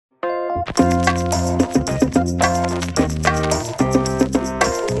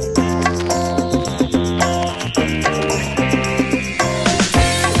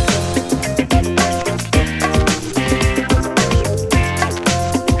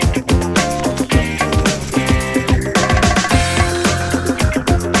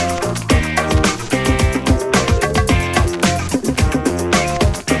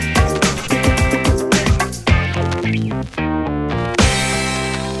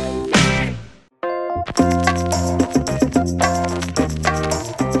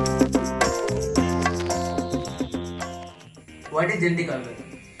What is genetic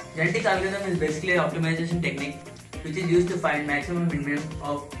algorithm? Genetic algorithm is basically an optimization technique which is used to find maximum minimum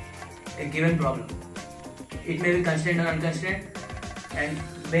of a given problem. It may be constrained or unconstrained, and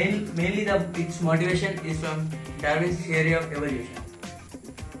mainly its motivation is from Darwin's theory of evolution.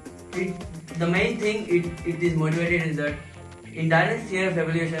 The main thing it is motivated is that in Darwin's theory of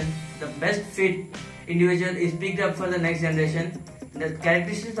evolution, the best fit individual is picked up for the next generation. The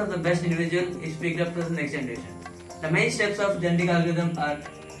characteristics of the best individual is picked up for the next generation. The main steps of genetic algorithm are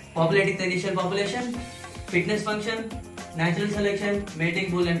populating the initial population, fitness function, natural selection, mating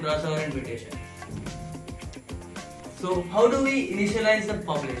pool, and crossover and mutation. So how do we initialize the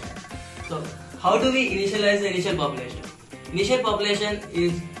population? Initial population? Initial population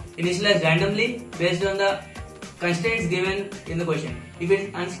is initialized randomly based on the constraints given in the question. If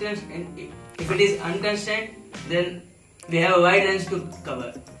it is unconstrained, then we have a wide range to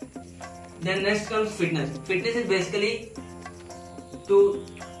cover. Then next comes fitness. Fitness is basically to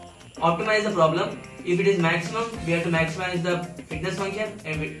optimize the problem. If it is maximum, we have to maximize the fitness function,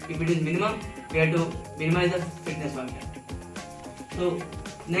 and if it is minimum, we have to minimize the fitness function. So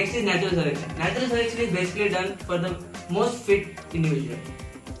next is natural selection. Natural selection is basically done for the most fit individual.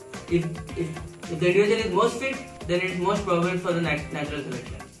 If the individual is most fit, then it is most probable for the natural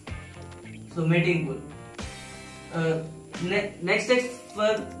selection. So mating pool. Next step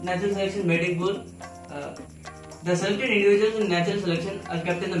for natural selection, mating pool. The selected individuals in natural selection are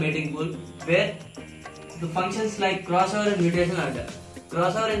kept in the mating pool, where the functions like crossover and mutation are done.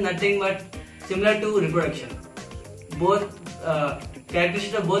 Crossover is nothing but similar to reproduction. Both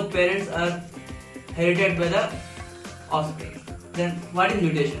characteristics of both parents are inherited by the offspring. Then what is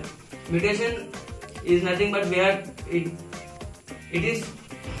mutation? Mutation is nothing but it is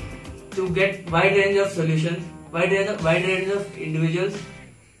to get wide range of solutions, wide range of individuals,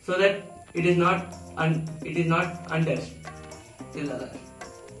 so that it is not untouched.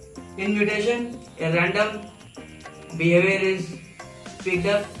 In mutation, a random behavior is picked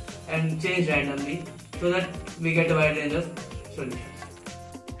up and changed randomly, so that we get a wide range of solutions.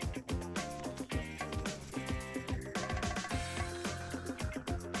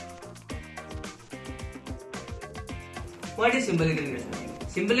 What is symbolic regression?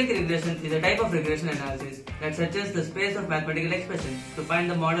 Symbolic regression is a type of regression analysis that searches the space of mathematical expressions to find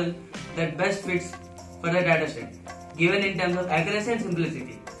the model that best fits for the dataset, given in terms of accuracy and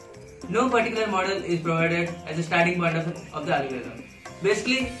simplicity. No particular model is provided as a starting point of the algorithm.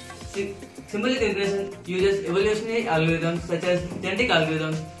 Basically, symbolic regression uses evolutionary algorithms such as genetic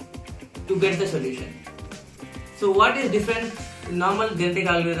algorithms to get the solution. So what is different in normal genetic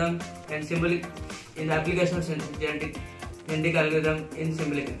algorithm and symbolic in the application of genetic algorithm in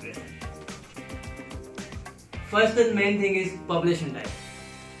symbolic regression? First, the main thing is population type.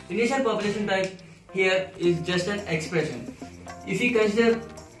 Initial population type here is just an expression. If we consider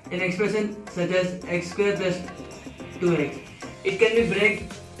an expression such as x square plus 2x, it can be break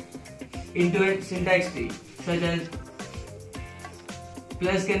into a syntax tree, such as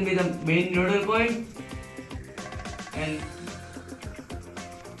plus can be the main nodal point, and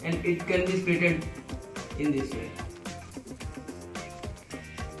it can be splitted in this way.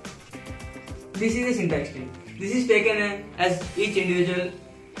 This is a syntax tree. This is taken as each individual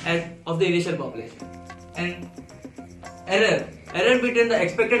of the initial population, and error between the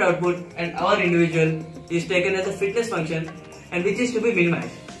expected output and our individual is taken as a fitness function, and which is to be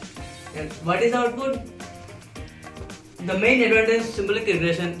minimized. And what is the output? The main advantage of symbolic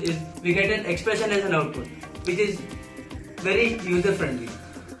regression is we get an expression as an output, which is very user friendly.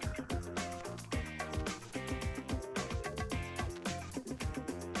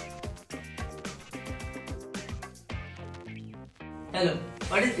 Hello,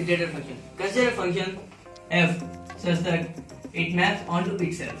 what is iterated function? Consider a function f such that it maps onto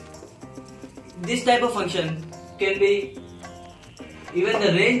itself. This type of function can be, even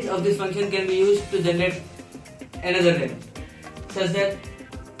the range of this function can be used to generate another range, such that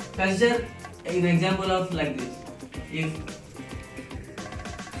consider an example of like this. If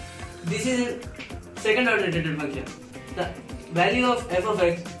this is a second order iterated function, the value of f of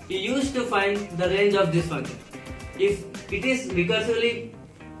x you use to find the range of this function. If it is recursively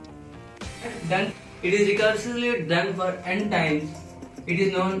done for n times, it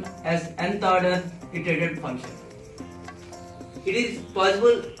is known as nth order iterated function. It is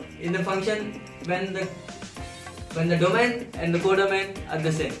possible in the function when the domain and the codomain are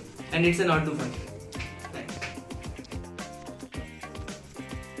the same, and it's an odd-2 function. Thanks.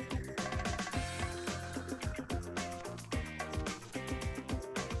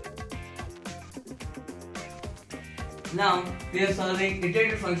 Now we are solving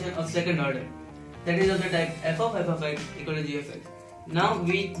iterated function of second order, that is of the type f of x equal to g of x. Now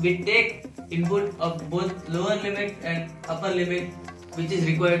we take input of both lower limit and upper limit which is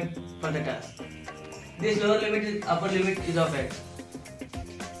required for the task. This lower limit and upper limit is of x.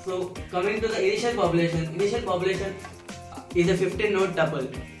 So coming to the initial population is a 15 node tuple.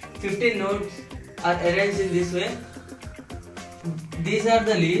 15 nodes are arranged in this way. These are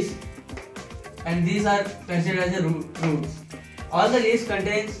the leaves and these are considered as the roots. All the leaves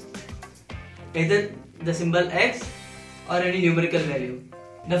contains either the symbol x or any numerical value.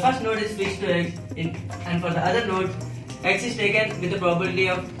 The first node is fixed to x and for the other nodes x is taken with a probability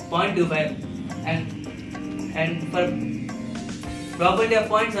of 0.25 and for probability of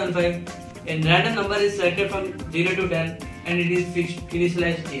 0.75 a random number is selected from 0 to 10 and it is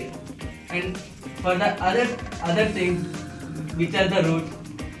initialized here. And for the other things which are the roots,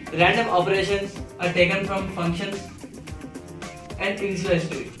 random operations are taken from functions and initialized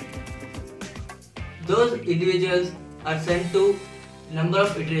to it. Those individuals are sent to number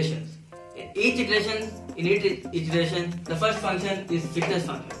of iterations. In each iteration, the first function is fitness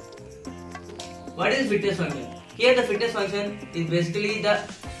function. What is fitness function? Here the fitness function is basically the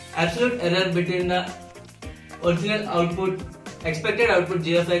absolute error between the original output, expected output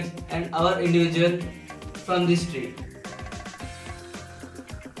g of x and our individual from this tree.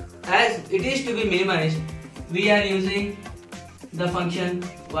 As it is to be minimized, we are using the function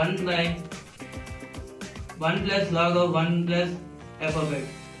 1 plus log of 1 plus f of x,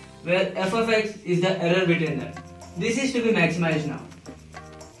 where f of x is the error between them. This is to be maximized now.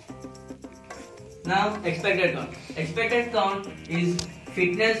 Now expected count. Expected count is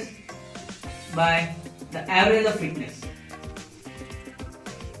fitness by the average of fitness.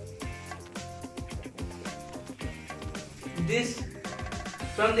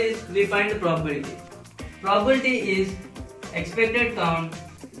 From this we find the probability. Probability is expected count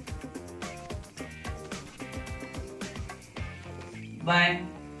by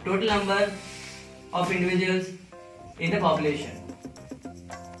total number of individuals in the population.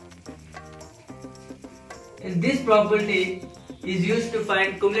 And this probability is used to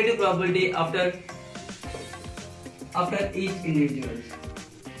find cumulative probability after each individual.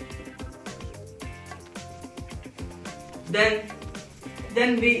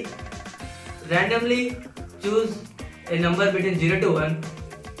 Then we randomly choose a number between 0 to 1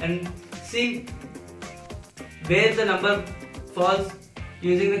 and see where the number falls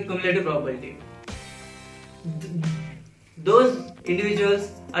using the cumulative probability. Those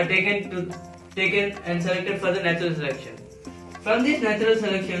individuals are taken and selected for the natural selection. From this natural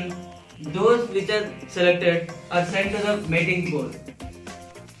selection, those which are selected are sent to the mating pool.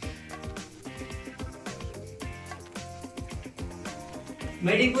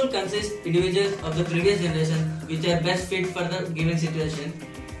 Mating pool consists individuals of the previous generation which are best fit for the given situation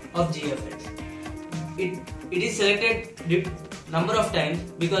of g of x. It is selected number of times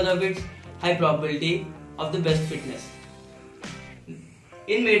because of its high probability of the best fitness.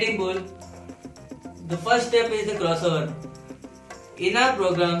 In mating pool, the first step is the crossover. In our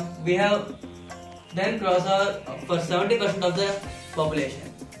program, we have done crossover for 70% of the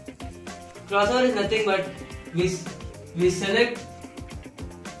population. Crossover is nothing but we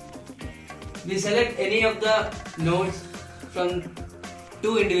select any of the nodes from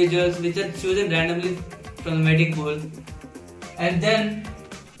two individuals which are chosen randomly from the mating pool, and then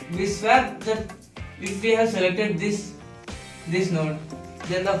we swap the. If we have selected this node,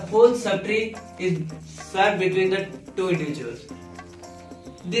 then the whole subtree is swapped between the two individuals.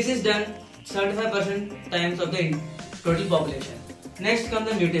 This is done 75% times of the total population. Next comes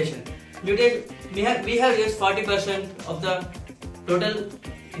the mutation. We have used 40% of the total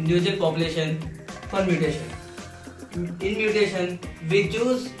individual population for mutation. In mutation, we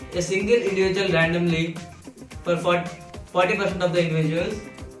choose a single individual randomly for 40% of the individuals.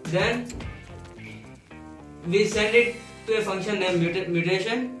 Then we send it to a function named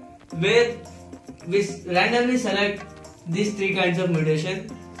mutation, where we randomly select these three kinds of mutation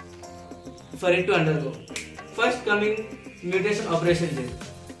for it to undergo. First coming mutation operation gene.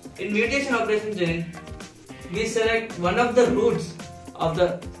 In mutation operation gene, we select one of the roots of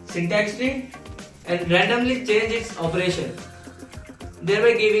the syntax tree and randomly change its operation,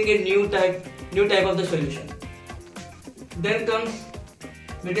 thereby giving a new type of the solution. Then comes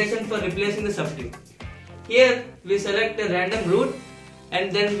mutation for replacing the subtree. Here we select a random root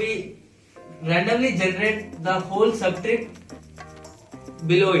and then we randomly generate the whole subtree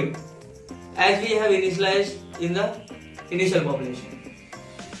below it, as we have initialized in the initial population.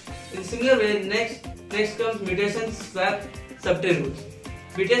 In similar way, next comes mutation swap subtree roots.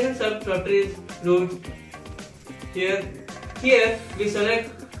 Mutation swap subtree roots. Here we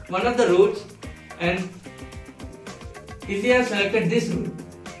select one of the roots, and if we have selected this root,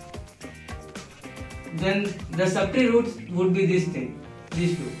 then the subtree roots would be these two.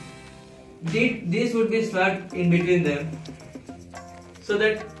 These would be swapped in between them, so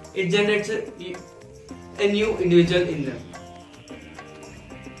that it generates a new individual in them.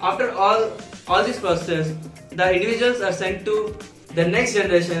 After all this process, the individuals are sent to the next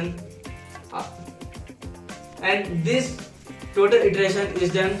generation, and this total iteration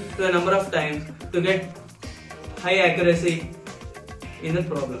is done to a number of times to get high accuracy in the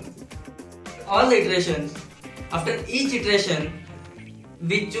problem. All the iterations, after each iteration,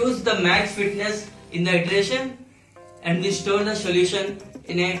 we choose the max fitness in the iteration and we store the solution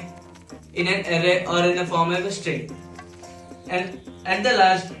in an array or in the form of a string. And at the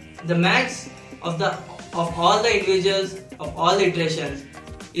last, the max of all the individuals of all the iterations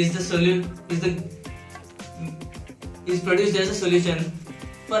is produced as a solution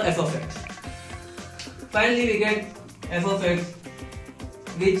for f of x. Finally, we get f of x,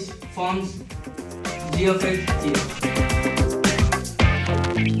 which forms g of x here.